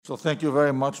So thank you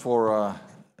very much for a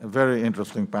very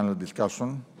interesting panel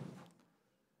discussion.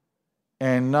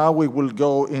 And now we will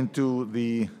go into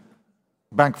the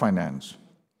bank finance.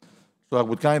 So I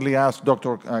would kindly ask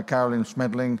Dr. Caroline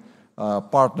Schmedling,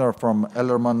 partner from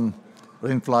Ellerman,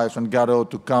 Rindfleisch, and Gatto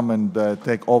to come and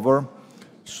take over.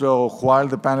 So while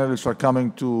the panelists are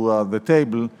coming to the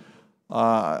table,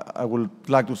 I would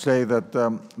like to say that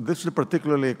this is a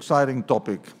particularly exciting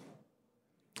topic.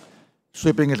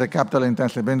 Shipping is a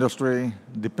capital-intensive industry,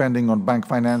 depending on bank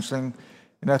financing.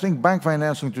 And I think bank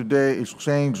financing today is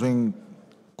changing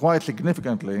quite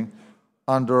significantly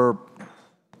under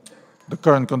the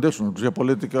current conditions,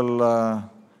 geopolitical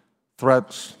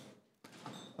threats.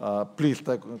 Please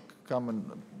come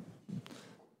and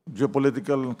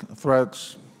geopolitical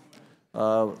threats,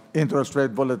 interest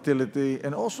rate volatility,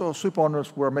 and also ship owners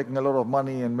who are making a lot of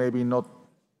money and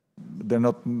they're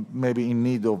not maybe in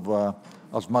need of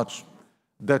as much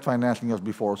debt financing as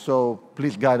before. So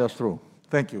please guide us through.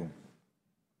 Thank you.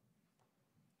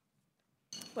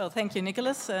 Well, thank you,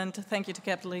 Nicholas, and thank you to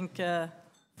Capital Link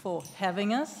for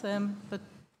having us. But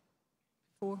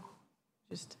before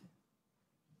just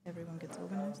everyone gets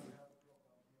organized.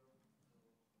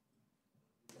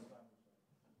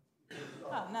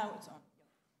 Ah, now it's on.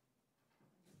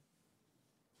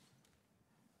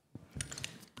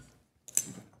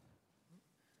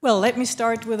 Well, let me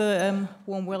start with a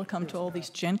warm welcome to all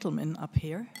these gentlemen up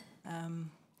here.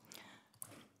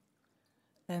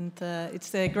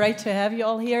 It's great to have you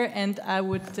all here, and I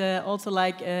would also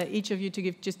like each of you to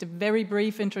give just a very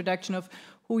brief introduction of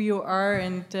who you are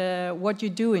and what you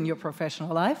do in your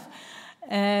professional life.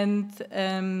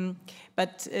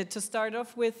 But to start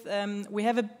off with, we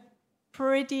have a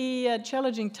pretty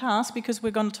challenging task because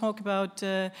we're going to talk about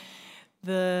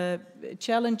the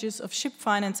challenges of ship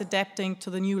finance adapting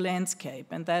to the new landscape,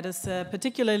 and that is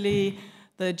particularly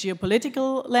the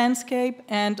geopolitical landscape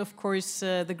and, of course,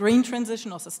 the green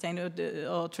transition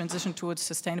or transition towards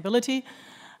sustainability.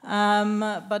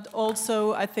 But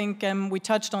also, I think we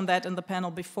touched on that in the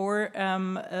panel before,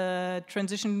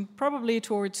 transition probably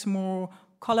towards more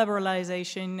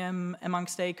collateralization among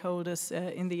stakeholders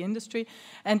in the industry.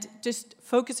 And just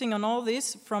focusing on all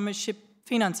this from a ship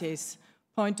financier's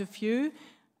point of view.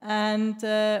 And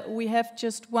we have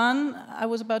just one, I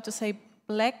was about to say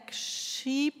black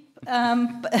sheep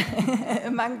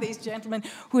among these gentlemen,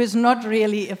 who is not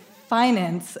really a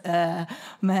finance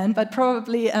man, but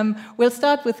probably we'll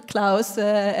start with Klaus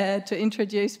to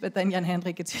introduce, but then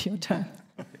Jan-Hendrik, it's your turn.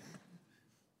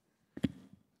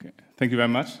 Okay. Thank you very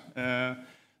much.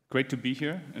 Great to be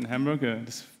here in Hamburg.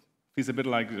 This feels a bit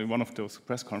like one of those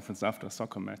press conferences after a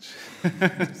soccer match,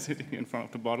 sitting in front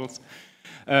of the bottles.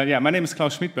 Yeah, my name is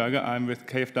Klaus Schmidberger. I'm with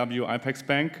KfW IPEX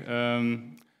Bank.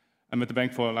 I'm at the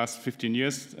bank for the last 15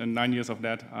 years, and 9 years of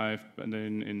that I've been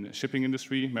in shipping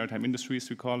industry, maritime industries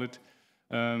we call it.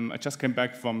 I just came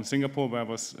back from Singapore, where I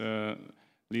was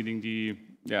leading the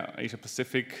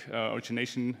Asia-Pacific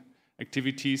origination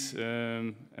activities,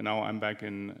 and now I'm back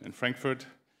in Frankfurt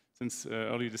since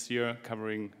early this year,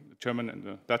 covering the German and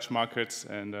the Dutch markets,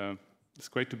 and it's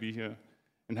great to be here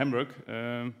in Hamburg.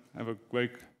 I have a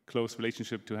very close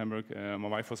relationship to Hamburg. My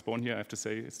wife was born here. I have to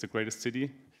say it's the greatest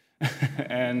city.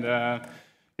 And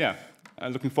yeah,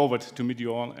 I'm looking forward to meet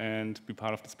you all and be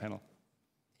part of this panel.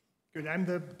 Good, I'm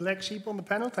the black sheep on the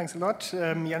panel. Thanks a lot.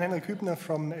 Jan-Hendrik Hübner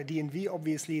from DNV,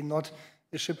 obviously not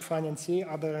a ship financier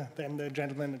other than the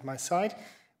gentleman at my side,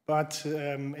 but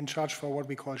in charge for what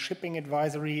we call shipping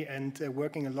advisory and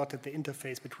working a lot at the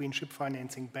interface between ship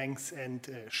financing banks and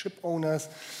ship owners.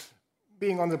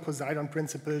 Being on the Poseidon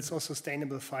principles or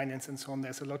sustainable finance and so on,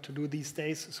 there's a lot to do these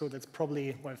days. So that's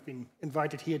probably why I've been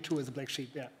invited here too as a black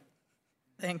sheep. Yeah.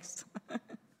 Thanks.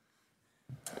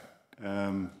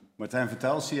 Martijn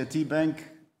Vertel, CIT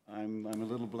Bank. I'm a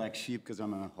little black sheep because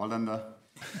I'm a Hollander.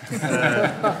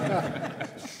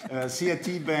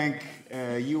 CIT Bank,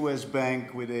 US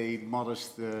bank with a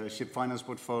modest ship finance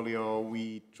portfolio.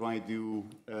 We try to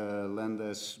lend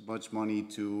as much money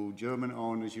to German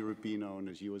owners, European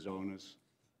owners, US owners.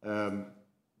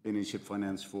 Been in ship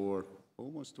finance for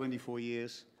almost 24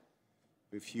 years.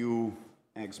 A few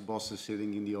ex-bosses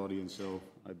sitting in the audience, so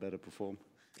I better perform.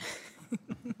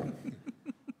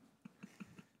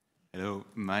 Hello,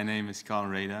 my name is Carl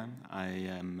Reda. I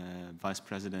am Vice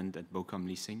President at Bocom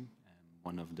Leasing,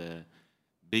 one of the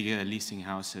bigger leasing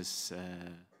houses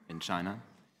in China.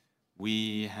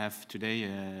 We have today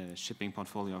a shipping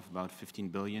portfolio of about 15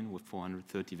 billion with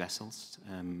 430 vessels.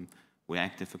 We're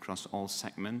active across all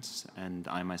segments, and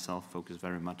I myself focus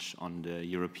very much on the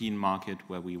European market,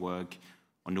 where we work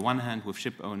on the one hand with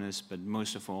ship owners, but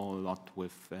most of all a lot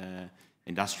with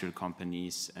industrial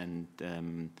companies and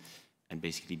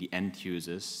basically the end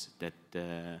users that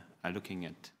are looking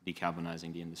at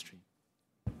decarbonizing the industry.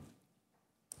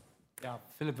 Yeah,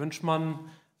 Philipp Wünschmann,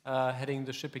 heading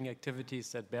the shipping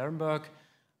activities at Berenberg,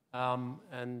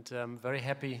 and very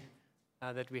happy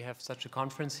that we have such a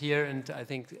conference here. And I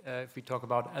think if we talk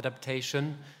about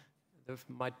adaptation, there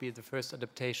might be the first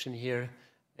adaptation here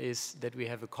is that we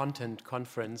have a content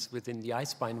conference within the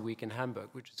Eisbein Week in Hamburg,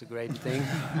 which is a great thing.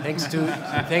 thanks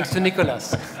to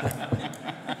Nicolas.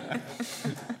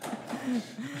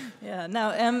 Yeah,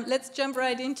 now let's jump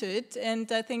right into it.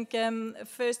 And I think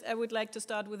first I would like to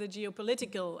start with the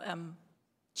geopolitical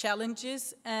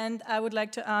challenges. And I would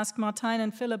like to ask Martijn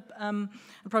and Philipp, I'll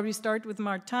probably start with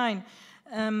Martijn.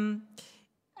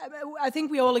 I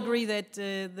think we all agree that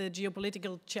the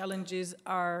geopolitical challenges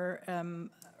are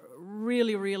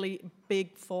really, really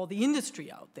big for the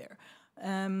industry out there.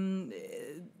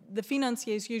 The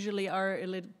financiers usually are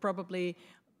probably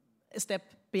a step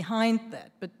behind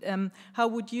that. But how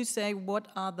would you say, what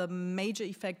are the major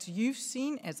effects you've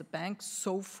seen as a bank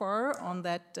so far on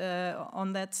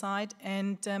that side?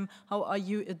 And how are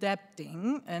you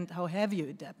adapting, and how have you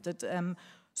adapted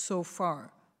so far?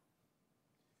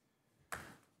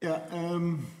 Yeah,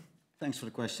 thanks for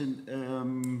the question.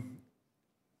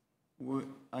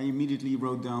 I immediately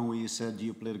wrote down where you said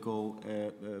geopolitical,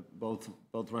 both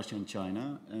Russia and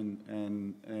China, and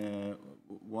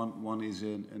one is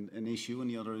an issue and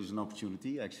the other is an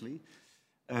opportunity, actually.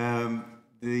 As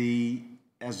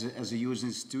a US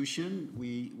institution,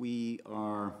 we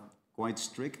are quite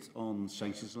strict on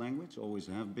sanctions language, always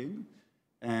have been,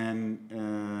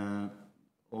 and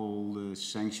all the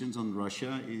sanctions on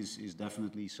Russia is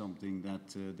definitely something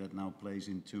that now plays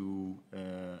into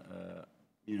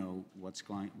you know, what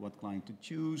client to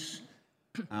choose,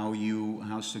 how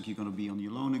strict you're going to be on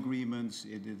your loan agreements.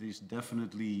 It is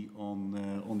definitely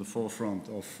on the forefront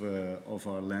of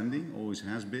our lending, always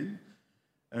has been,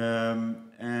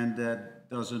 and that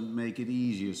doesn't make it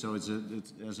easier. So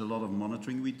there's a lot of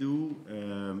monitoring we do,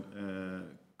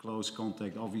 close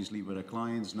contact obviously with our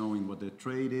clients, knowing what their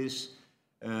trade is.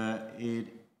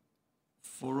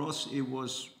 For us, it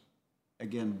was,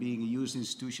 again, being a US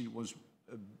institution, it was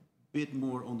a bit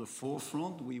more on the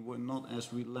forefront. We were not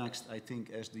as relaxed, I think,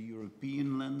 as the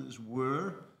European lenders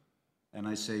were. And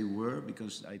I say were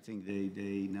because I think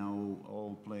they now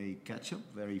all play catch up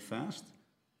very fast.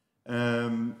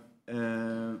 On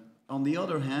the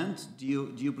other hand,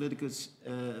 geopolitics,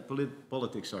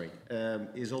 politics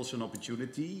is also an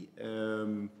opportunity.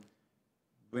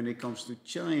 When it comes to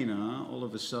China, all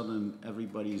of a sudden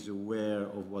everybody is aware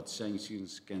of what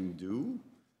sanctions can do.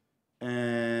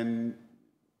 And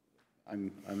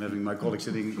I'm having my colleague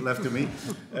sitting left to me.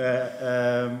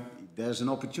 There's an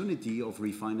opportunity of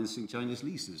refinancing Chinese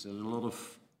leases. There's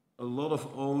a lot of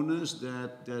owners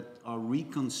that are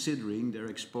reconsidering their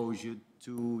exposure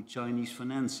to Chinese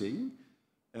financing,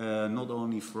 not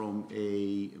only from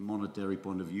a monetary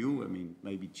point of view, I mean,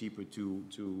 maybe cheaper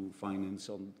to finance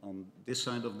on this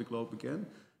side of the globe again,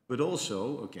 but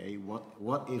also, okay,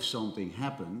 what if something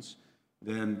happens,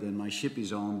 then my ship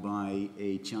is owned by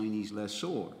a Chinese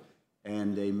lessor,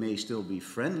 and they may still be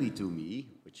friendly to me,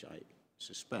 which I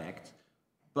suspect,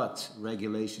 but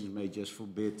regulations may just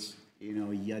forbid, you know,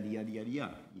 yada, yada, yada,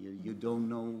 yada. You don't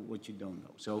know what you don't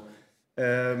know. So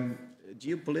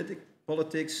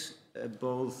politics,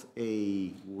 both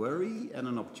a worry and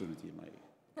an opportunity in my opinion.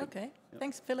 Okay,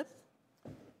 thanks, Philipp.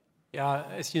 Yeah,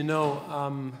 as you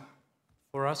know,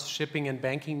 for us, shipping and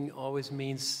banking always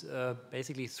means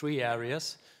basically three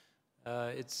areas.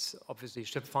 It's obviously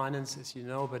ship finance, as you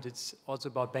know, but it's also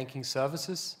about banking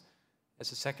services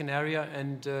as a second area,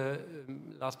 and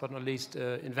last but not least,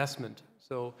 investment.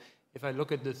 So if I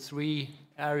look at the three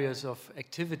areas of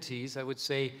activities, I would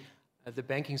say the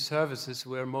banking services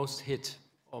were most hit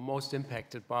or most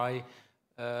impacted by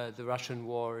the Russian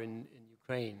war in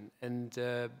Ukraine. And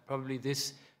probably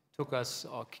this took us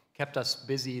or kept us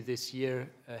busy this year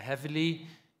heavily.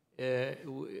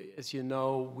 As you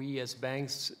know, we as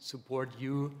banks support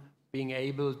you being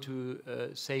able to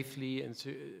safely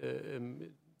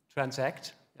and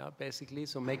transact, basically,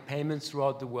 so make payments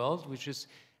throughout the world, which is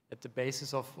at the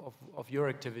basis of your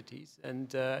activities.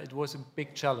 And it was a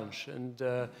big challenge, and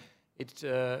it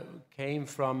came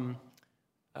from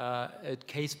a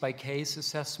case-by-case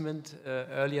assessment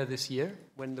earlier this year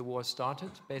when the war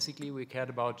started. Basically, we cared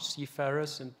about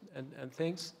seafarers and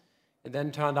things. It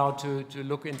then turned out to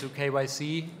look into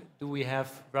KYC. Do we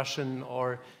have Russian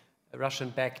or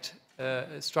Russian-backed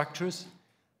structures?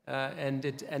 And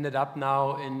it ended up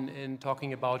now in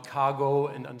talking about cargo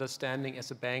and understanding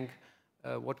as a bank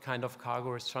what kind of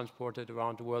cargo is transported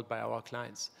around the world by our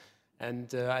clients.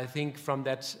 And I think from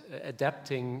that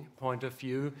adapting point of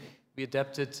view, we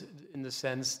adapted in the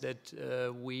sense that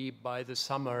we, by the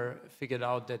summer, figured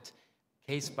out that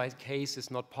case by case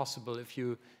is not possible if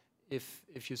you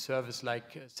service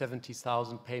like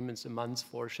 70,000 payments a month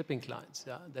for shipping clients.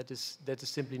 Yeah? That is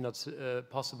simply not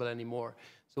possible anymore.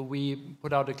 So we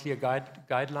put out a clear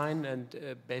guideline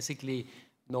and basically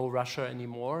no Russia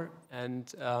anymore.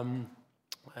 And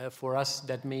for us,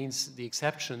 that means the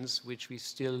exceptions, which we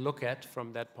still look at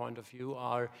from that point of view,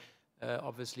 are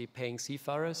obviously paying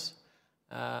seafarers.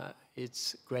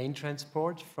 It's grain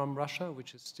transport from Russia,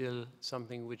 which is still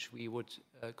something which we would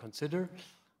consider.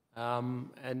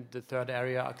 And the third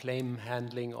area are claim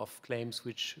handling of claims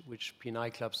which P&I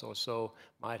clubs also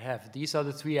might have. These are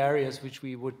the three areas which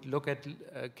we would look at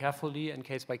carefully and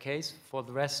case by case. For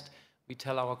the rest, we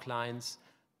tell our clients,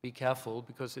 be careful,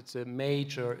 because it's a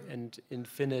major and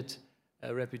infinite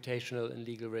reputational and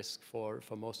legal risk for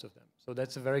most of them. So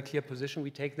that's a very clear position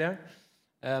we take there.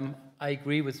 I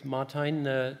agree with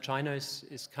Martijn. China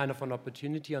is kind of an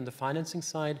opportunity on the financing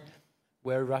side,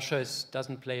 where Russia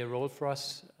doesn't play a role for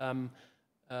us.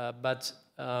 But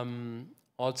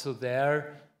also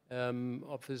there,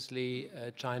 obviously,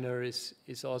 China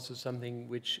is also something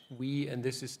which we, and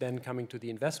this is then coming to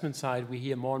the investment side, we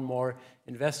hear more and more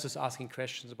investors asking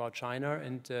questions about China,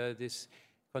 and this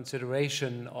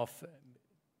consideration of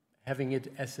having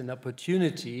it as an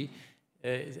opportunity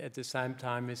at the same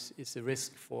time is a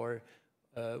risk for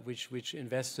which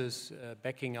investors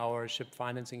backing our ship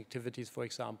financing activities, for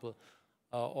example,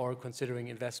 or considering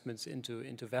investments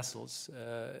into vessels,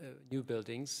 new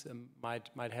buildings,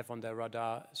 might have on their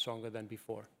radar stronger than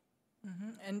before. Mm-hmm.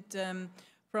 And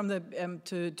from the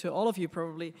to all of you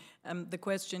probably, the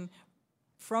question,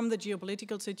 from the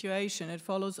geopolitical situation, it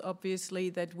follows obviously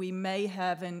that we may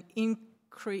have an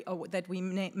increase, or that we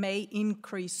may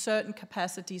increase certain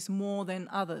capacities more than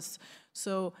others.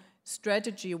 So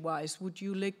strategy-wise, would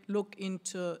you look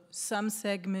into some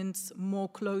segments more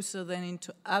closer than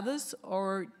into others,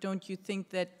 or don't you think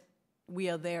that we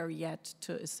are there yet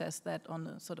to assess that on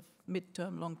a sort of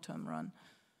mid-term, long-term run?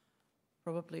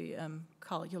 Probably,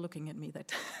 Carl, you're looking at me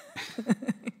that.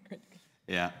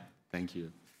 Yeah, thank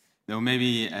you. No,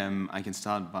 maybe I can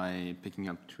start by picking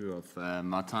up two of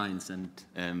Martijn's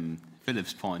and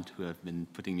Philip's point, who have been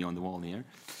putting me on the wall here.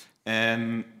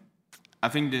 I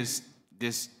think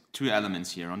there's two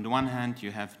elements here. On the one hand,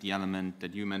 you have the element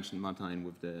that you mentioned, Martijn,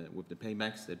 with the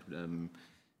paybacks that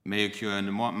may occur in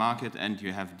the market, and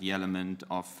you have the element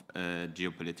of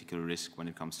geopolitical risk when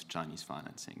it comes to Chinese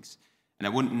financings. And I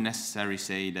wouldn't necessarily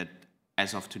say that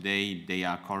as of today they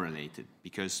are correlated,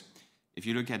 because if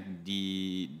you look at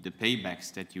the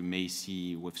paybacks that you may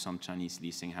see with some Chinese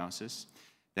leasing houses,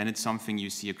 then it's something you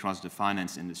see across the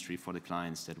finance industry for the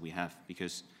clients that we have,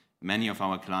 because many of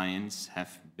our clients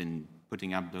have been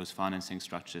putting up those financing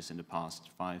structures in the past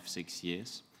 5-6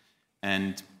 years,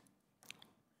 and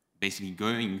basically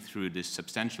going through this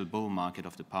substantial bull market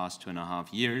of the past 2.5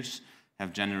 years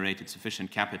have generated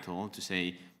sufficient capital to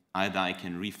say, either I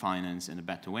can refinance in a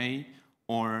better way,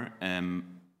 or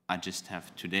I just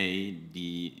have today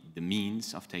the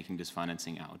means of taking this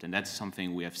financing out. And that's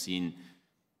something we have seen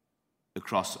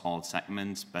across all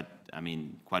segments, but I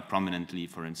mean quite prominently,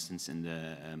 for instance, in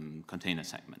the container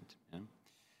segment. Yeah?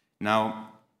 Now,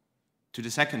 to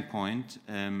the second point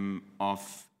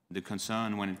of the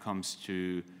concern when it comes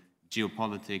to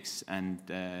geopolitics and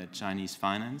Chinese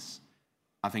finance,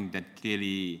 I think that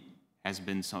clearly has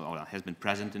been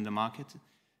present in the market,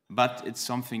 but it's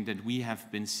something that we have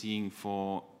been seeing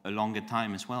for a longer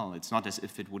time as well. It's not as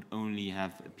if it would only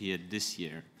have appeared this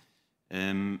year.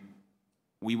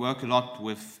 We work a lot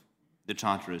with the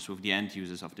charterers, with the end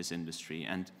users of this industry,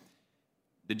 and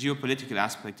the geopolitical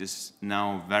aspect is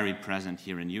now very present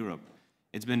here in Europe.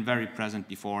 It's been very present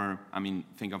before. I mean,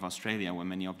 think of Australia, where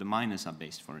many of the miners are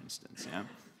based, for instance. Yeah?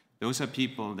 Those are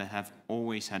people that have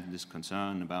always had this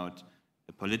concern about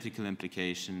the political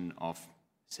implication of,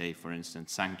 say, for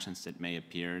instance, sanctions that may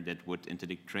appear that would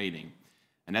interdict trading.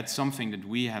 And that's something that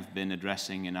we have been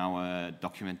addressing in our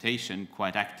documentation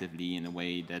quite actively, in a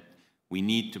way that we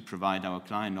need to provide our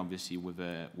client, obviously, with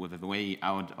a way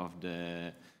out of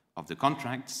the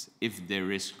contracts if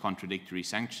there is contradictory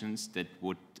sanctions that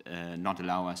would not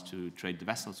allow us to trade the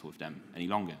vessels with them any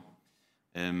longer.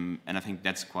 And I think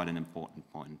that's quite an important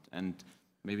point. And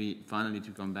maybe finally,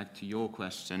 to come back to your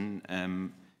question,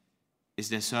 is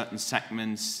there certain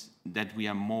segments that we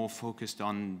are more focused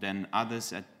on than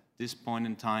others at this point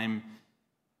in time?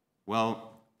 Well,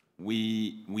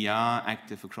 we are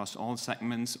active across all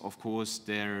segments. Of course,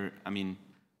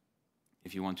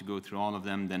 if you want to go through all of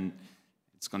them, then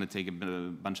it's going to take a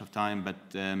bunch of time.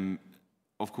 But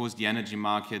of course, the energy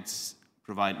markets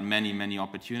provide many, many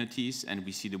opportunities, and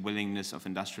we see the willingness of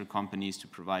industrial companies to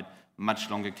provide much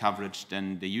longer coverage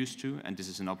than they used to, and this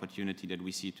is an opportunity that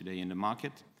we see today in the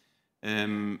market.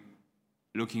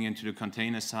 Looking into the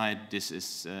container side, this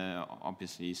is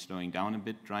obviously slowing down a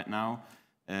bit right now.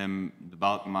 The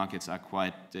bulk markets are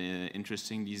quite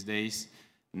interesting these days.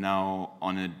 Now,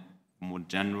 on a more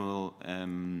general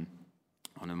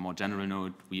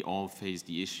note, we all face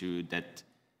the issue that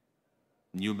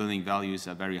new building values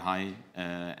are very high,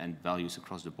 and values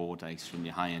across the board are extremely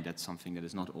high, and that's something that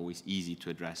is not always easy to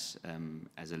address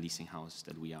as a leasing house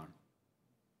that we are.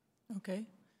 Okay.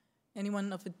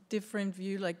 Anyone of a different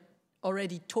view, like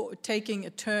already taking a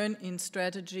turn in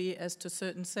strategy as to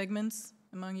certain segments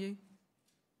among you?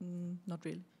 Not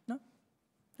really. No?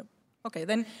 No. Okay,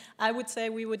 then I would say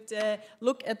we would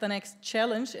look at the next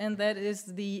challenge, and that is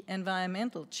the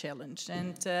environmental challenge.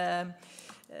 And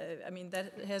I mean,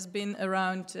 that has been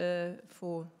around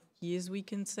for years, we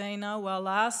can say now. Well,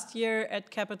 last year at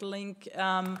Capital Link,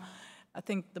 I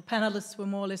think the panelists were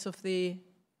more or less of the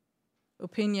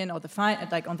opinion, or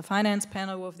like on the finance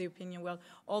panel of the opinion, well,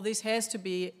 all this has to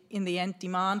be, in the end,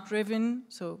 demand-driven.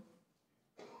 So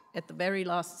at the very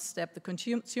last step, the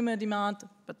consumer demand,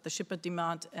 but the shipper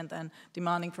demand, and then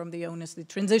demanding from the owners the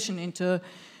transition into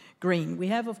green. We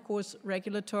have, of course,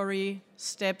 regulatory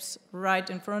steps right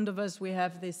in front of us. We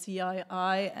have the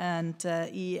CII and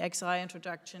EEXI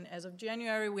introduction as of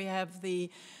January. We have the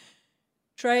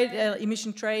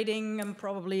emission trading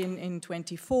probably in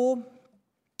 24,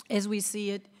 as we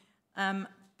see it.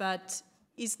 But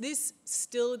is this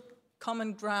still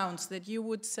common grounds that you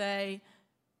would say,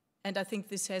 and I think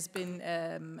this has been,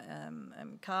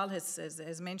 Carl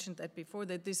has mentioned that before,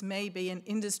 that this may be an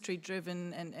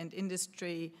industry-driven and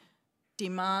industry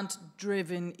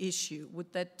demand-driven issue.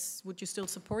 Would you still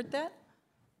support that,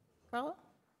 Carl?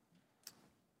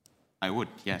 I would,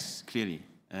 yes, clearly.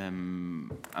 I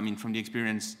mean, from the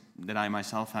experience that I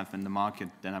myself have in the market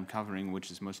that I'm covering,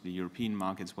 which is mostly European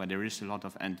markets, where there is a lot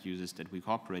of end users that we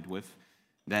cooperate with,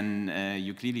 then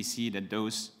you clearly see that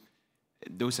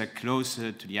those are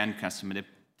closer to the end customer. They're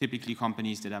typically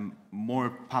companies that are more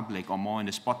public or more in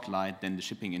the spotlight than the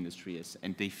shipping industry is,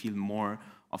 and they feel more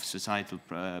of societal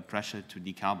pressure to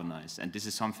decarbonize. And this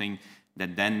is something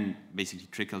that then basically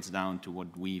trickles down to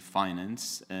what we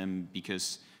finance,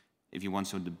 because if you want,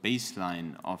 so the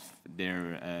baseline of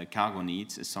their cargo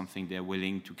needs is something they're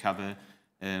willing to cover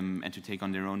and to take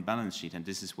on their own balance sheet. And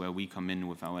this is where we come in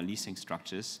with our leasing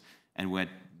structures, and where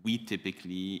we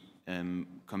typically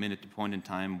come in at the point in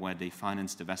time where they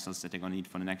finance the vessels that they're going to need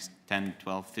for the next 10,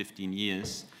 12, 15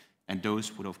 years. And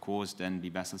those would, of course, then be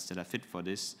vessels that are fit for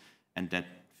this and that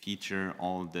feature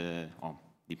all the,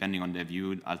 depending on their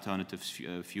view, alternative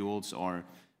fuels or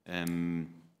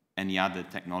any other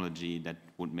technology that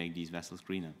would make these vessels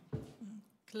greener.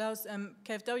 Klaus,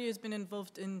 KfW has been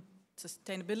involved in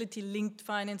sustainability-linked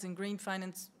finance and green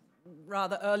finance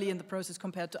rather early in the process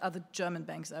compared to other German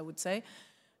banks, I would say.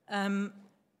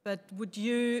 But would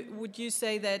you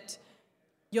say that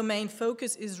your main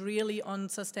focus is really on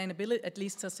sustainability, at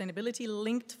least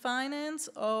sustainability-linked finance,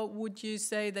 or would you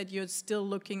say that you're still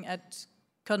looking at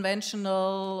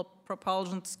conventional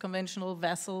propulsions, conventional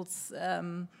vessels?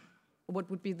 What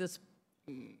would be this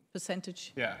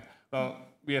percentage? Yeah, well,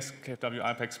 we as KfW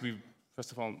IPEX, we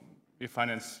first of all we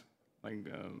finance like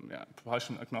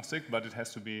propulsion agnostic, but it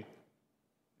has to be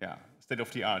state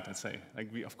of the art. Let's say like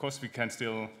of course we can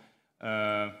still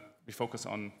we focus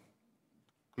on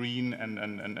green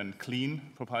and clean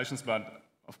propulsions, but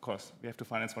of course we have to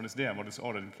finance what is there, what is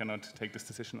ordered. We cannot take this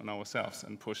decision on ourselves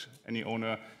and push any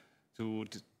owner to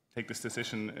take this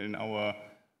decision in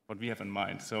what we have in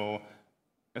mind. So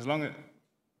as long as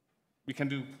we can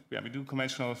do, we do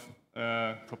conventional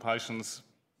propulsions,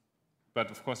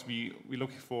 but of course we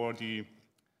look for the,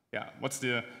 what's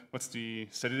the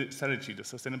strategy, the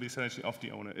sustainability strategy of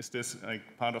the owner? Is this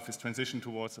like part of his transition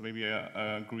towards maybe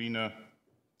a greener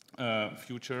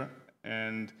future?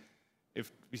 And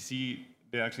if we see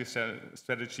the actual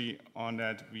strategy on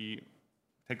that, we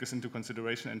take this into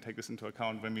consideration and take this into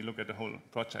account when we look at the whole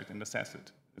project and assess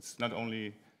it. It's not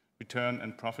only return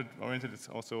and profit oriented, it's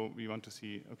also we want to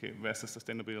see, okay, where's the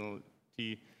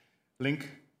sustainability link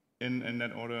in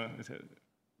that order?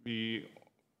 We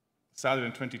started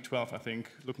in 2012, I think,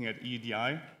 looking at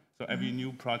EEDI. So every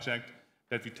new project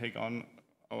that we take on,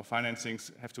 our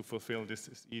financings have to fulfill this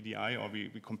EEDI, or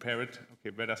we compare it.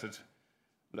 Okay, where does it,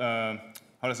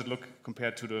 how does it look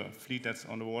compared to the fleet that's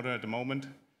on the water at the moment?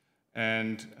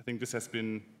 And I think this has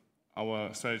been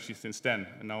our strategy since then.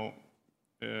 And now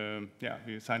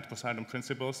we signed Poseidon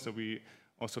Principles, so we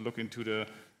also look into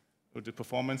the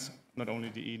performance, not only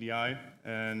the EDI,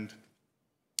 and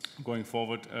going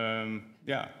forward,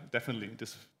 definitely the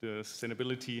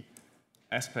sustainability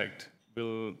aspect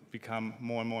will become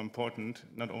more and more important,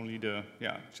 not only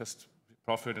just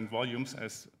profit and volumes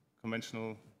as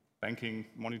conventional banking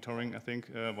monitoring, I think,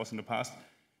 was in the past.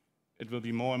 It will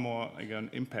be more and more, again,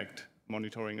 impact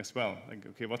monitoring as well. Like,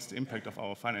 okay, what's the impact of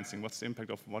our financing? What's the impact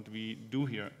of what we do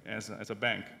here as a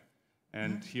bank?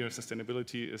 And here,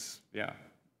 sustainability is,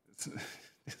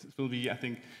 it will be, I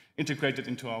think, integrated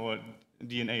into our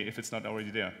DNA if it's not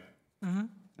already there.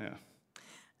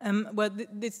 Well,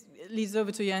 this leads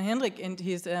over to Jan-Hendrik and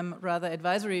his rather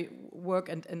advisory work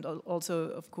and also,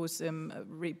 of course,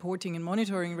 reporting and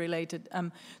monitoring related.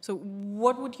 So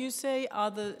what would you say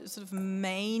are the sort of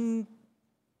main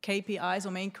KPIs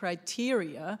or main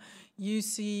criteria you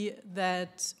see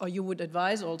that, or you would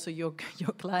advise also your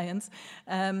clients,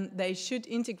 they should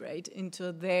integrate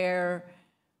into their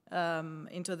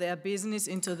business,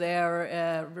 into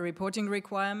their reporting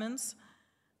requirements?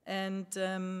 And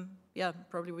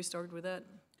probably we start with that.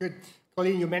 Good.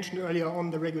 Colleen, you mentioned earlier on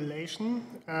the regulation,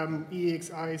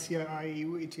 EEXI, CII,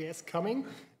 EU ETS coming,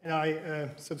 and I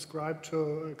subscribe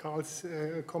to Carl's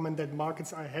comment that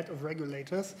markets are ahead of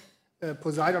regulators.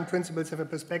 Poseidon Principles have a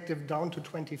perspective down to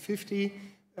 2050.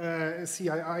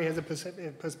 CII has a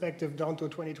perspective down to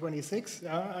 2026.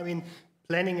 I mean,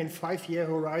 planning in 5-year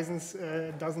horizons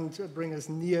doesn't bring us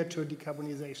near to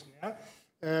decarbonization.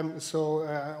 So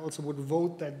I also would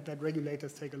vote that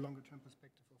regulators take a longer-term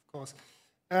perspective, of course.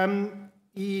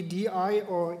 EEDI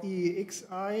or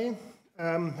EEXI,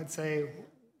 let's say,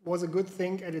 was a good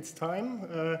thing at its time.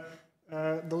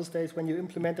 Those days when you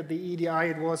implemented the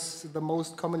EEDI, it was the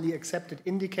most commonly accepted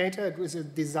indicator. It was a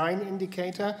design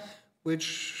indicator,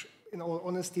 which, in all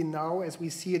honesty, now, as we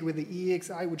see it with the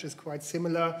EEXI, which is quite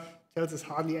similar, tells us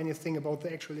hardly anything about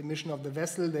the actual emission of the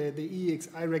vessel. The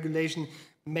EEXI regulation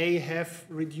may have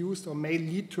reduced or may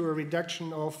lead to a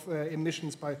reduction of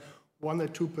emissions by 1 or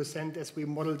 2% as we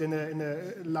modeled in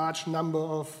a large number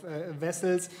of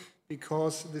vessels,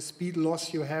 because the speed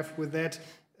loss you have with that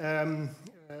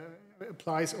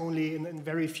applies only in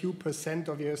very few %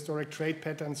 of your historic trade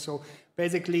patterns. So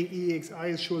basically EEXI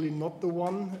is surely not the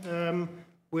one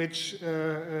which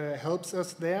helps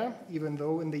us there, even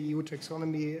though in the EU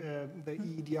taxonomy the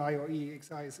EEDI or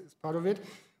EEXI is part of it.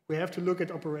 We have to look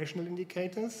at operational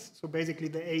indicators, so basically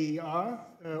the AER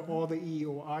or the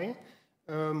EEOI.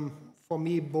 For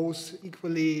me, both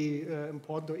equally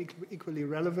important or equally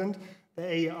relevant.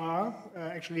 The AER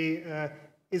actually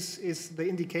is the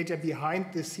indicator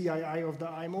behind the CII of the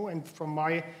IMO, and from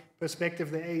my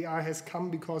perspective, the AER has come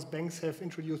because banks have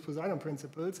introduced Poseidon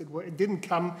Principles. It didn't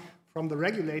come from the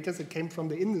regulators, it came from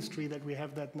the industry that we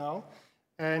have that now.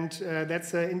 And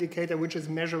that's an indicator which is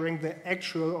measuring the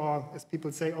actual, or as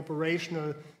people say,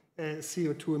 operational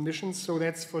CO2 emissions, so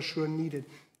that's for sure needed.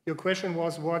 Your question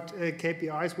was what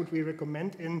KPIs would we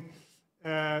recommend in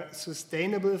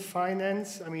sustainable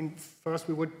finance? I mean, first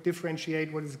we would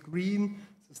differentiate what is green,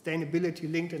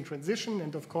 sustainability linked and transition,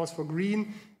 and of course for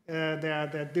green there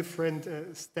are different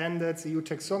standards. The EU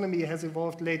taxonomy has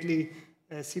evolved lately.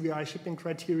 CBI shipping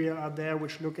criteria are there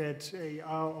which look at AER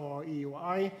or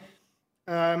EEOI.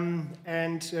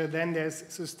 And then there's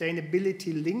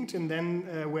sustainability linked, and then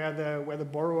where the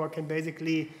borrower can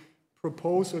basically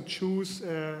propose or choose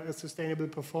a sustainable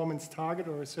performance target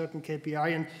or a certain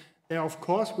KPI. And there, of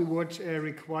course, we would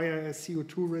require a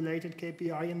CO2-related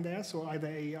KPI in there, so either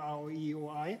AER or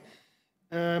EEOI.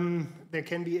 There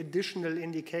can be additional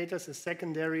indicators, a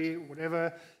secondary,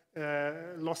 whatever,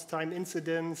 lost time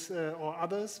incidents or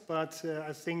others, but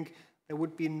I think there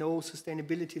would be no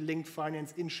sustainability-linked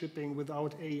finance in shipping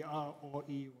without AER or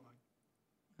EEOI.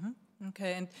 Mm-hmm.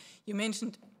 Okay, and you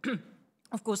mentioned,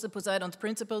 of course, the Poseidon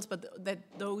Principles, but that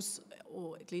those,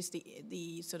 or at least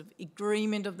the sort of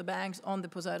agreement of the banks on the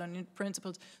Poseidon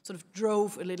Principles sort of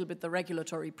drove a little bit the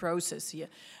regulatory process here.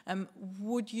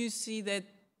 Would you see that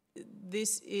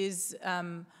this is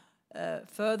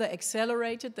further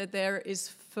accelerated, that there is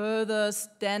further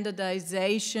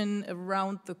standardization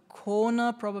around the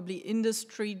corner, probably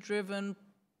industry-driven,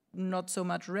 not so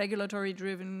much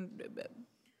regulatory-driven?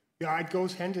 Yeah, it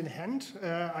goes hand in hand.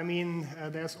 I mean,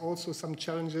 there's also some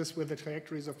challenges with the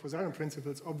trajectories of Poseidon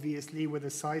Principles, obviously, with the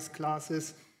size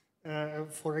classes,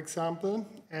 for example,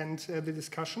 and the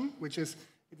discussion, which is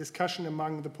a discussion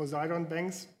among the Poseidon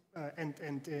banks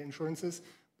and insurances,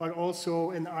 but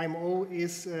also in IMO,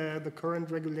 is the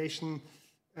current regulation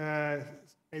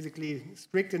basically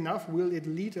strict enough? Will it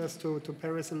lead us to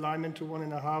Paris alignment to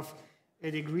 1.5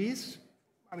 degrees?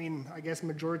 I mean, I guess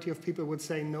majority of people would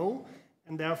say no,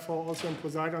 and therefore also in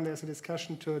Poseidon there's a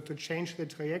discussion to change the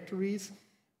trajectories,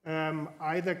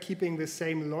 either keeping the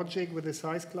same logic with the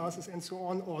size classes and so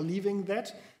on, or leaving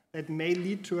that. That may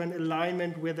lead to an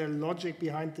alignment with the logic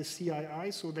behind the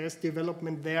CII. So there's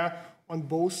development there on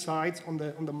both sides, on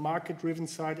the market-driven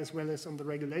side as well as on the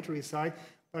regulatory side.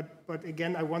 But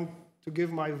again, I want to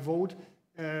give my vote.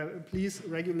 Please,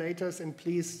 regulators, and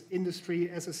please, industry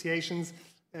associations,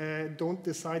 don't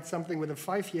decide something with a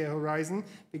 5-year horizon,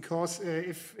 because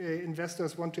if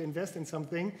investors want to invest in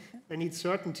something, they need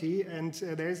certainty, and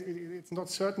it's not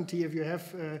certainty if you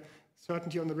have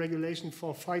certainty on the regulation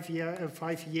for 5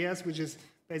 years, which is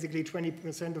basically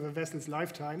 20% of a vessel's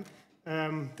lifetime.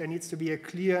 There needs to be a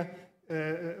clear,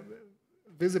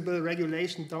 visible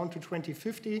regulation down to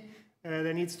 2050.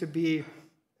 There needs to be,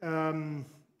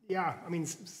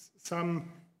 some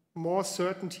more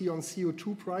certainty on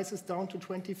CO2 prices down to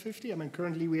 2050. I mean,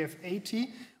 currently we have 80.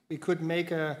 We could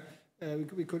make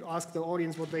we could ask the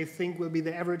audience what they think will be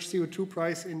the average CO2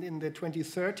 price in the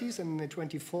 2030s and in the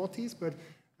 2040s, but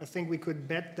I think we could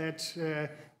bet that,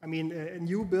 a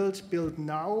new build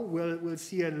now will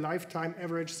see a lifetime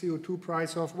average CO2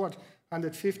 price of what,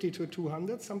 150 to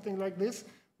 200, something like this,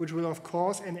 which will of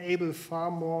course enable far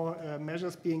more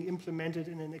measures being implemented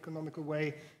in an economical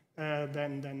way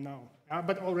than now.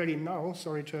 But already now,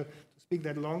 sorry to speak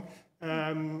that long,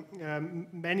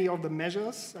 many of the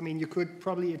measures, you could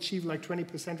probably achieve like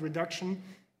 20% reduction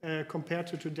compared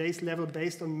to today's level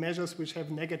based on measures which have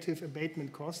negative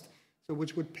abatement cost, so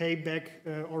which would pay back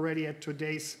already at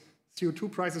today's CO2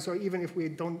 prices, or even if we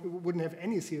wouldn't have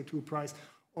any CO2 price,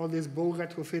 all this bow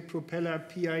retrofit, propeller,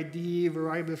 PID,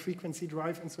 variable frequency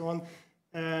drive, and so on,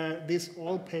 this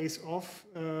all pays off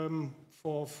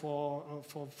for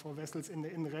vessels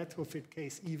in the retrofit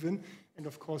case even, and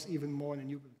of course even more in a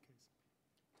new build case.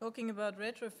 Talking about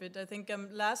retrofit, I think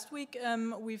last week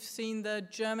we've seen the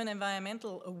German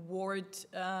Environmental Award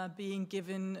being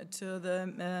given to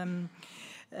the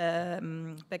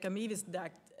Becher-Mewis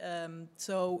duct.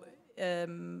 So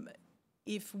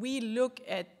if we look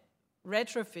at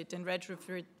retrofit and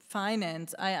retrofit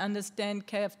finance, I understand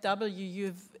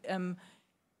KfW,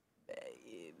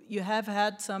 you have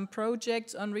had some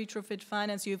projects on retrofit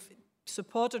finance. You've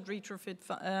supported retrofits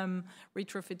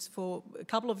for a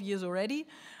couple of years already.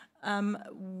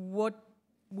 What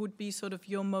would be sort of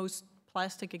your most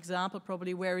plastic example,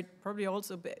 probably where it probably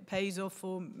also pays off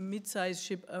for mid-sized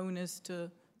ship owners to?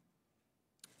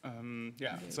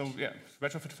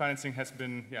 Retrofit financing has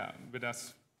been with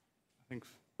us, I think,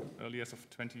 early as of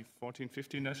 2014,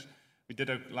 15ish. We did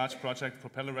a large project,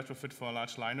 propeller retrofit for a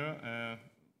large liner,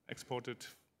 exported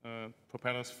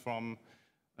propellers from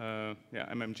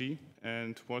MMG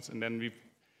and then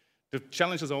the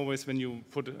challenge is always when you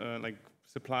put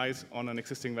supplies on an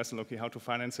existing vessel, okay, how to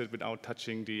finance it without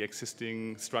touching the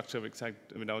existing structure,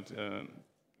 without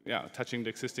touching the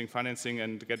existing financing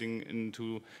and getting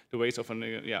into the ways of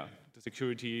the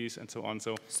securities and so on.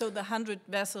 So the 100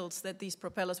 vessels that these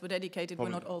propellers were dedicated were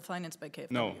not all financed by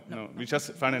KfW? No. We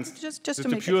just financed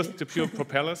the pure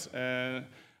propellers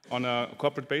on a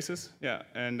corporate basis,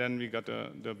 and then we got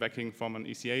the backing from an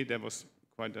ECA. That was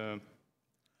quite, so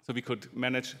we could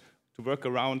manage to work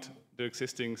around the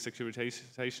existing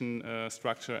securitization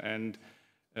structure and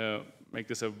make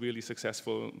this a really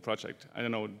successful project. I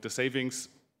don't know, the savings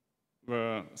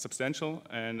were substantial,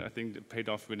 and I think it paid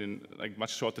off within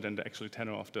much shorter than the actual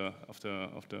tenor of the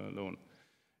loan.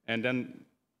 And then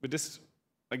with this,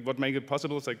 what made it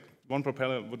possible is one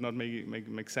propeller would not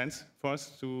make sense for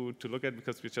us to look at,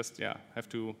 because we just have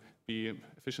to be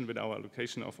efficient with our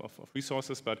allocation of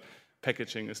resources, but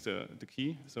packaging is the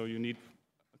key. So you need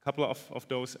a couple of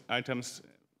those items.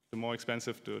 The more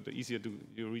expensive, the easier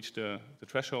you reach the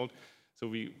threshold. So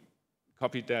we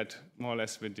copied that more or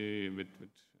less with the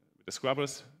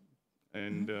scrubbers,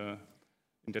 and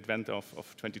in the advent of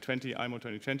 2020, IMO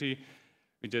 2020,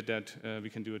 we did that. We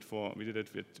did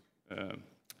it with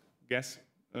gas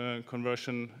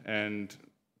conversion, and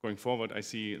going forward, I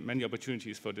see many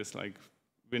opportunities for this, like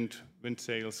wind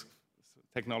sails,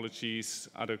 technologies,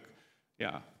 other,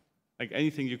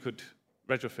 anything you could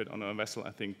retrofit on a vessel,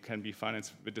 I think, can be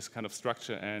financed with this kind of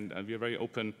structure, and we are very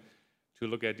open to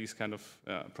look at these kind of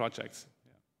projects.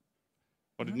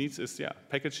 What it needs is,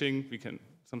 packaging. We can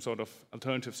some sort of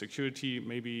alternative security.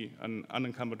 Maybe an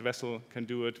unencumbered vessel can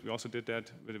do it. We also did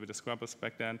that with the scrubbers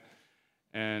back then,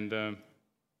 and I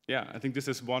think this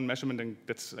is one measurement, and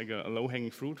that's like a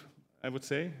low-hanging fruit, I would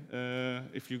say.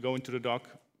 If you go into the dock,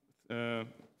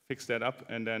 fix that up,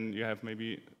 and then you have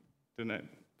maybe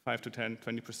 5 to 10,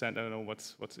 20%. I don't know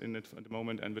what's in it at the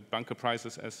moment, and with bunker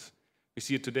prices as we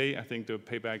see it today. I think the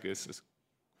payback is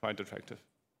quite attractive.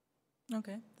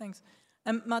 Okay, thanks.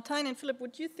 Martijn and Philip,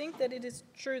 would you think that it is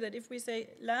true that if we say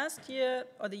last year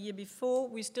or the year before,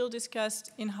 we still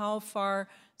discussed in how far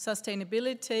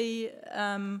sustainability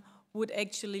would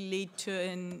actually lead to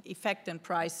an effect on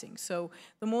pricing? So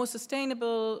the more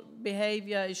sustainable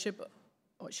behavior a ship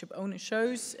owner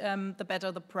shows, the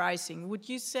better the pricing. Would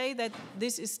you say that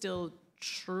this is still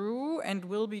true and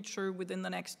will be true within the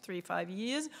next 3-5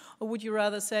 years? Or would you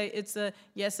rather say it's a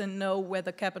yes and no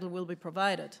whether capital will be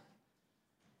provided?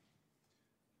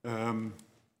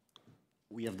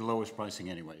 We have the lowest pricing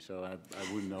anyway, so I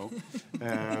wouldn't know.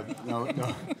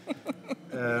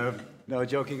 No,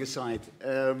 joking aside,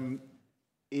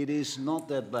 it is not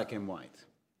that black and white.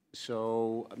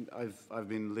 So I've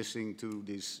been listening to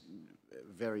these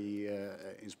very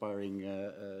inspiring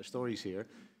stories here.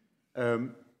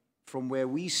 From where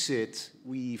we sit,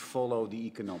 we follow the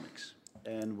economics.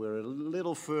 And we're a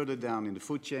little further down in the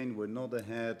food chain. We're not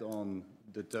ahead on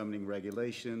determining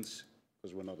regulations,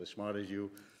 because we're not as smart as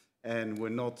you. And we're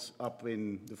not up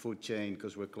in the food chain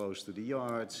because we're close to the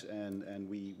yards, and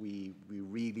we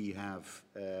really have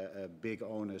big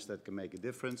owners that can make a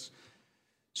difference.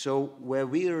 So where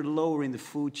we are lower in the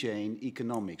food chain,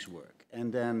 economics work.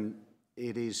 And then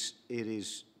it is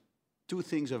two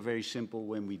things are very simple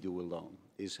when we do a loan.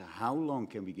 Is how long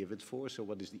can we give it for? So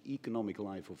what is the economic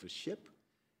life of a ship?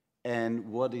 And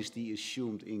what is the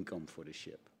assumed income for the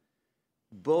ship?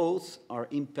 Both are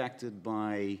impacted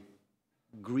by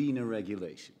greener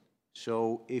regulation.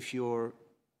 So if your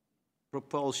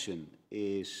propulsion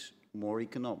is more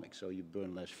economic, so you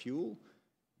burn less fuel,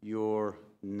 your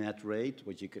net rate,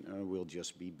 what you can earn, will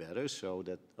just be better, so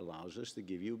that allows us to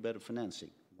give you better financing,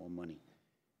 more money.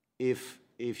 If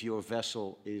your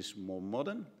vessel is more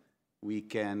modern, we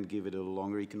can give it a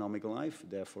longer economic life,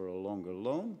 therefore a longer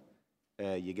loan.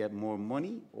 You get more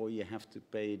money, or you have to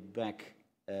pay it back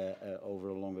over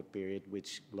a longer period,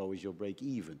 which lowers your break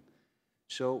even.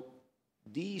 So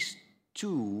these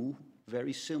two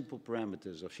very simple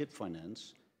parameters of ship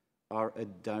finance are a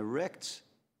direct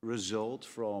result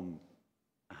from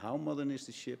how modern is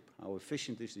the ship, how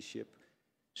efficient is the ship,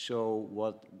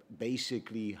 so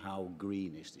basically how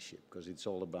green is the ship, because it's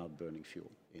all about burning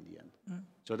fuel in the end.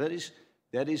 So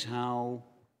that is how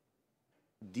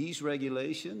these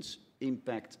regulations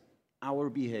impact our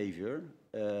behavior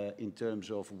in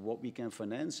terms of what we can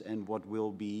finance and what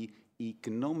will be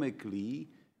economically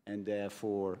and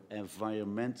therefore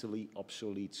environmentally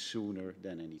obsolete sooner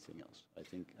than anything else. I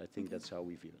think that's how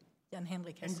we feel it.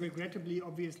 Jan-Henrik. And regrettably,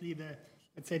 obviously, the,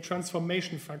 let's say,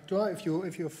 transformation factor. If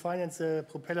you finance the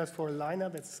propellers for a liner,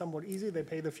 that's somewhat easy. They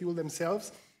pay the fuel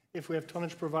themselves. If we have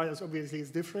tonnage providers, obviously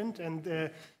it's different. And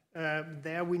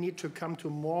there we need to come to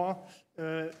more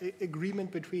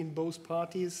agreement between both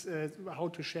parties, how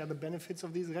to share the benefits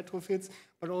of these retrofits,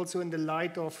 but also in the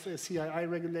light of CII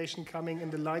regulation coming, in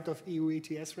the light of EU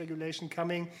ETS regulation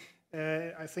coming.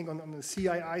 I think on the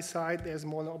CII side, there's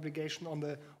more an obligation on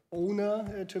the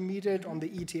owner to meet it. On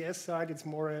the ETS side, it's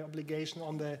more an obligation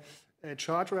on the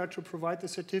charterer to provide the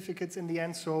certificates in the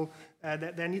end. So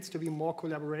there needs to be more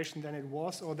collaboration than it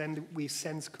was, or than we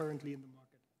sense currently in the market.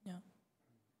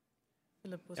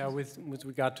 Yeah, with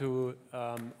regard to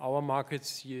our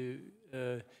markets, you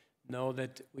know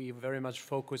that we very much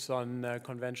focus on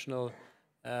conventional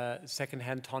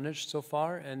second-hand tonnage so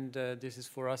far, and this is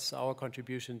for us our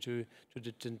contribution to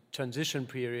the transition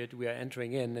period we are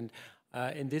entering in. And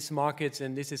in these markets,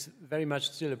 and this is very much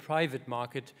still a private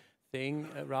market thing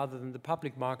rather than the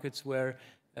public markets where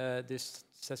this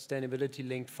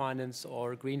sustainability-linked finance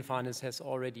or green finance has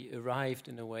already arrived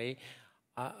in a way,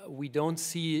 we don't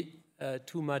see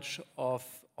too much of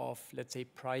let's say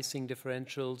pricing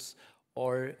differentials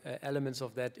or elements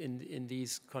of that in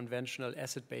these conventional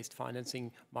asset-based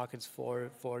financing markets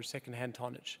for second-hand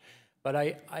tonnage. But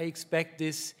I expect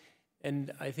this,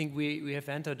 and I think we have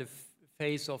entered a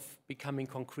phase of becoming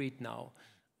concrete now.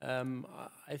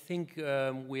 I think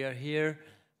we are here,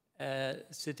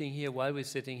 sitting here, while we're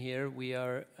sitting here, we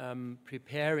are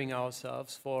preparing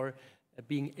ourselves for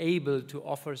being able to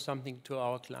offer something to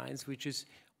our clients, which is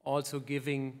also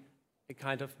giving a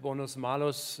kind of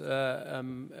bonus-malus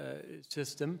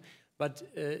system. But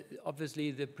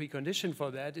obviously the precondition for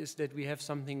that is that we have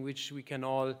something which we can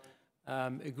all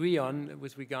agree on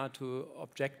with regard to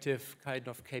objective kind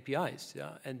of KPIs.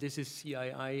 Yeah? And this is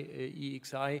CII,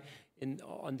 EEXI.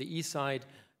 On the E side,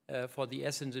 for the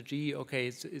S and the G, okay,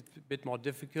 it's a bit more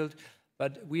difficult.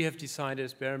 But we have decided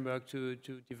as Berenberg to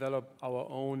develop our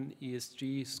own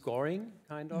ESG scoring,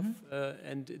 kind of.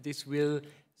 And this will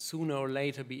sooner or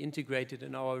later be integrated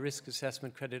in our risk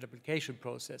assessment credit application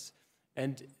process.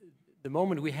 And the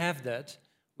moment we have that,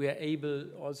 we are able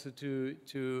also to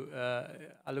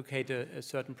allocate a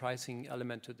certain pricing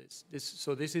element to this.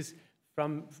 So this is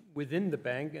from within the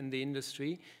bank and the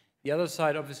industry. The other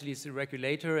side, obviously, is the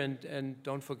regulator, and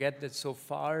don't forget that so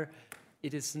far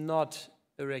it is not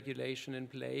a regulation in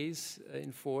place,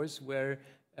 in force, where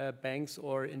banks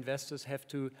or investors have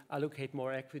to allocate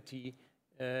more equity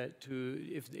to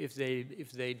if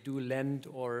they do lend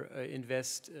or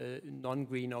invest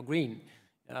non-green or green.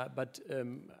 But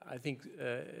I think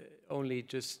only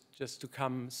just to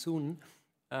come soon,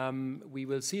 we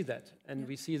will see that. And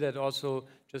we see that also,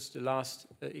 just the last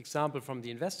example from the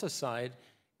investor side,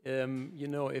 you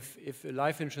know, if a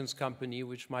life insurance company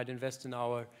which might invest in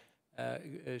our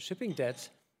shipping debt,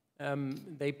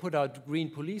 they put out green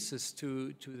policies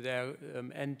to their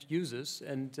end users,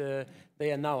 and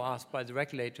they are now asked by the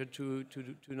regulator to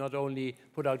not only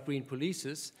put out green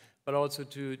policies, but also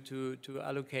to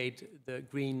allocate the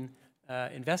green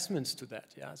investments to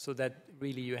that, yeah, so that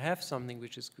really you have something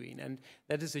which is green. And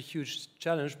that is a huge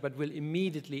challenge, but will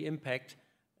immediately impact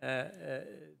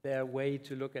their way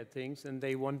to look at things, and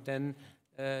they want then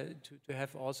to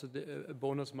have also a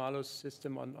bonus-malus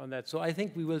system on that. So I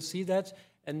think we will see that,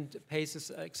 and pace is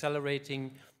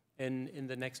accelerating in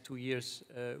the next 2 years.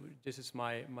 This is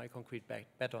my concrete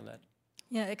bet on that.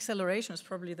 Yeah, acceleration is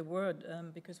probably the word,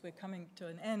 because we're coming to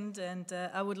an end, and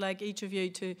I would like each of you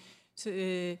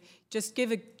to just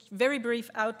give a very brief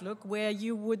outlook where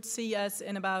you would see us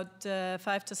in about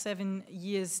 5 to 7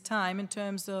 years' time in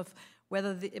terms of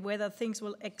whether things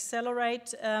will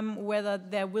accelerate, whether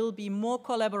there will be more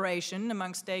collaboration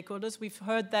among stakeholders. We've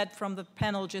heard that from the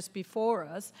panel just before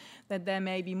us, that there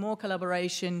may be more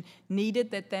collaboration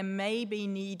needed, that there may be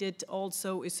needed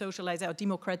also a socialization or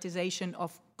democratization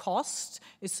of cost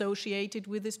associated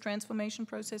with this transformation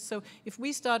process. So if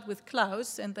we start with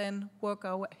Klaus and then work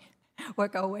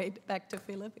our way back to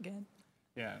Philip again.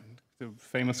 Yeah, the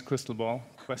famous crystal ball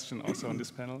question also on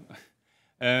this panel.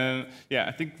 Yeah,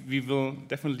 I think we will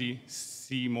definitely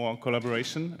see more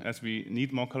collaboration, as we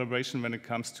need more collaboration when it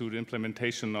comes to the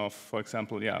implementation of, for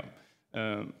example,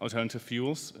 alternative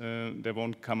fuels. They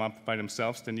won't come up by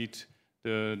themselves. They need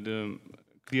the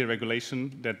clear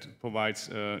regulation that provides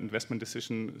investment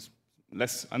decisions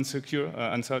less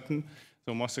uncertain,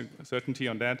 so more certainty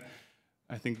on that.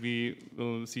 I think we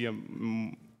will see a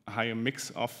higher mix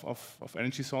of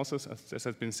energy sources, as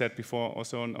has been said before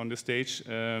also on the stage.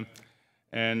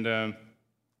 And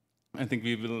I think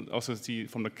we will also see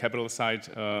from the capital side,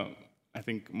 I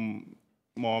think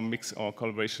more mix or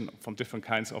collaboration from different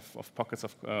kinds of pockets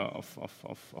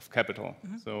of capital.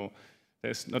 Mm-hmm. So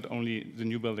there's not only the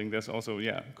new building, there's also,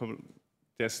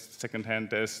 there's secondhand,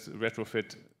 there's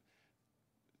retrofit.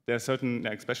 There are certain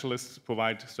specialists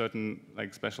provide certain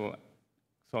special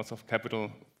sorts of capital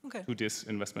to these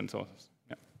investment sources.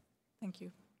 Yeah. Thank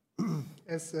you.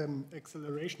 As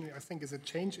acceleration, I think, is a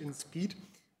change in speed.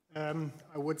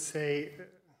 I would say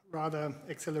rather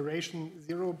acceleration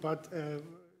zero, but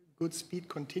good speed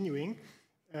continuing.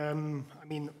 I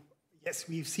mean, yes,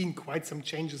 we've seen quite some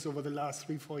changes over the last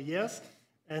 3-4 years,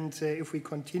 and if we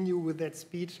continue with that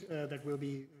speed, that will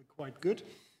be quite good.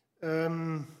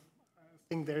 I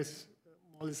think there's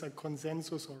more or less a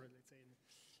consensus, or let's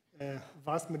say a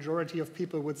vast majority of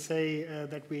people would say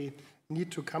that we need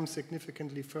to come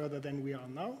significantly further than we are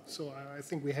now. So I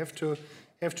think we have to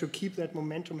keep that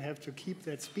momentum, have to keep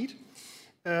that speed.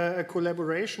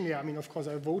 Collaboration, I mean, of course,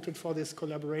 I voted for this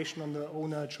collaboration on the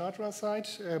owner-charterer side,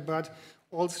 but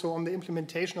also on the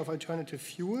implementation of alternative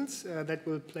fuels, that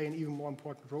will play an even more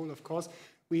important role, of course.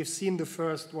 We have seen the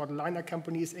first liner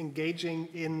companies engaging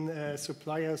in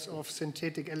suppliers of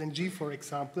synthetic LNG, for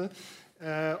example,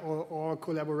 or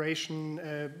collaboration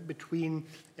between,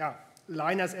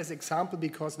 liners as example,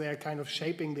 because they are kind of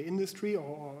shaping the industry,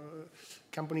 or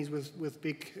companies with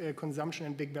big consumption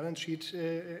and big balance sheet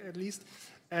at least,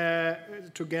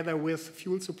 together with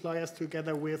fuel suppliers,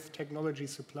 together with technology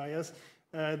suppliers.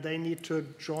 They need to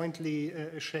jointly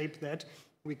shape that.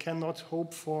 We cannot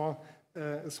hope for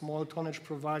a small tonnage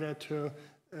provider to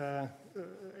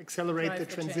accelerate the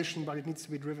transition, but it needs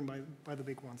to be driven by the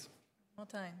big ones. More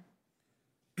time.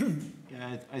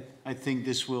 Yeah, I think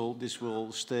this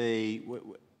will stay.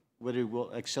 Whether it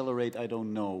will accelerate, I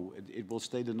don't know. It will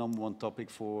stay the #1 topic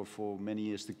for many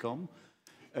years to come,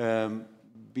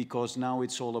 because now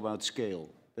it's all about scale.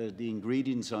 The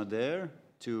ingredients are there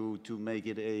to make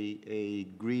it a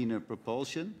greener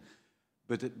propulsion,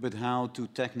 but how to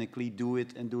technically do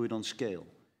it and do it on scale.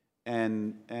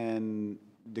 And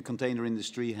the container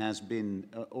industry has been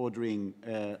ordering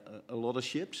a lot of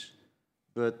ships,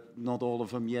 but not all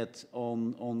of them yet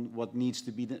on what needs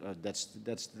to be. That's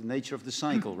the nature of the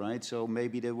cycle, right? So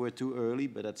maybe they were too early,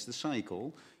 but that's the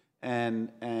cycle. And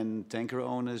tanker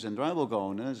owners and dry bulk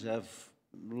owners have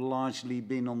largely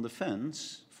been on the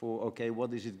fence for, okay,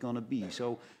 what is it going to be?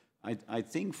 So I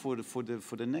think for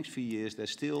the next few years,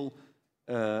 there's still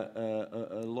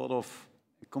a lot of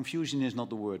confusion is not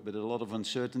the word, but a lot of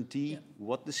uncertainty,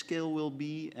 what the scale will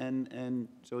be, and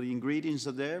so the ingredients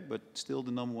are there, but still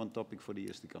the number one topic for the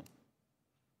years to come.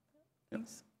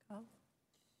 Thanks, Carl.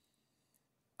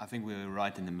 I think we're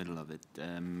right in the middle of it.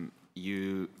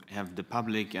 You have the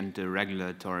public and the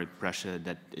regulatory pressure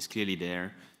that is clearly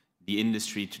there. The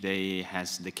industry today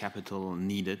has the capital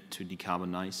needed to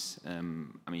decarbonize.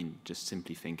 I mean, just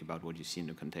simply think about what you see in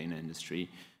the container industry.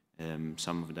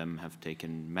 Some of them have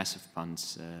taken massive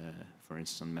funds, for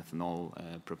instance, on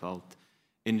methanol-propelled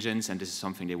engines, and this is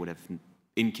something they would have been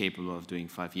incapable of doing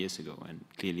 5 years ago, and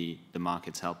clearly the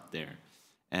markets helped there.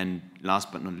 And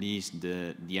last but not least,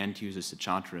 the end users, the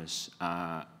charterers,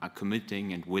 are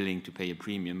committing and willing to pay a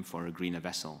premium for a greener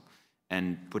vessel.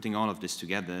 And putting all of this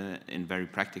together in very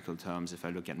practical terms, if I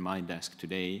look at my desk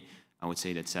today, I would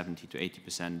say that 70 to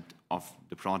 80% of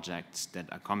the projects that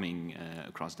are coming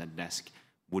across that desk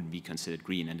would be considered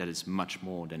green, and that is much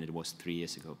more than it was 3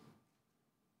 years ago.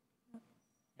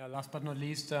 Yeah, last but not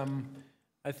least,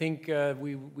 I think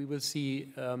we will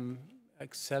see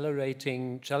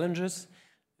accelerating challenges,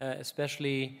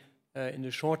 especially in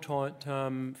the short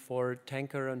term for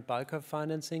tanker and bulker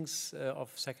financings of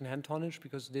second-hand tonnage,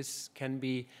 because this can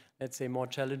be, let's say, more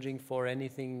challenging for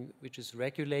anything which is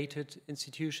regulated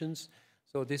institutions.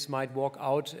 So this might walk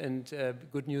out, and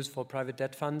good news for private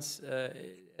debt funds,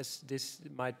 as this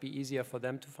might be easier for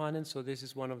them to finance. So this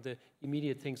is one of the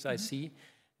immediate things I see,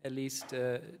 at least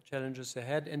challenges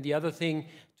ahead. And the other thing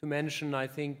to mention, I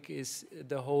think, is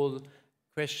the whole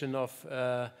question of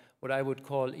what I would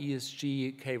call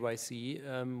ESG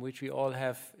KYC, which we all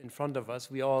have in front of us.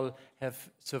 We all have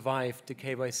survived the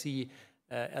KYC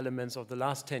elements of the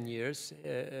last 10 years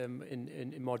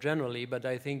in more generally, but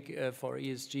I think for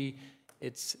ESG,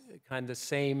 it's kind of the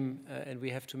same, and we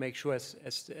have to make sure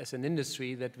as an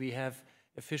industry that we have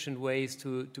efficient ways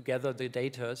to gather the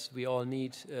data we all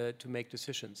need to make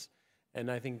decisions. And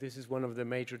I think this is one of the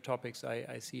major topics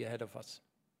I see ahead of us.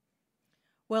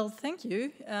 Well, thank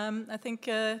you. I think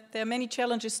there are many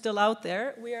challenges still out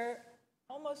there. We are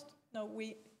almost, no,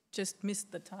 we just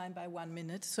missed the time by 1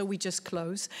 minute, so we just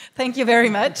close. Thank you very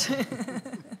much.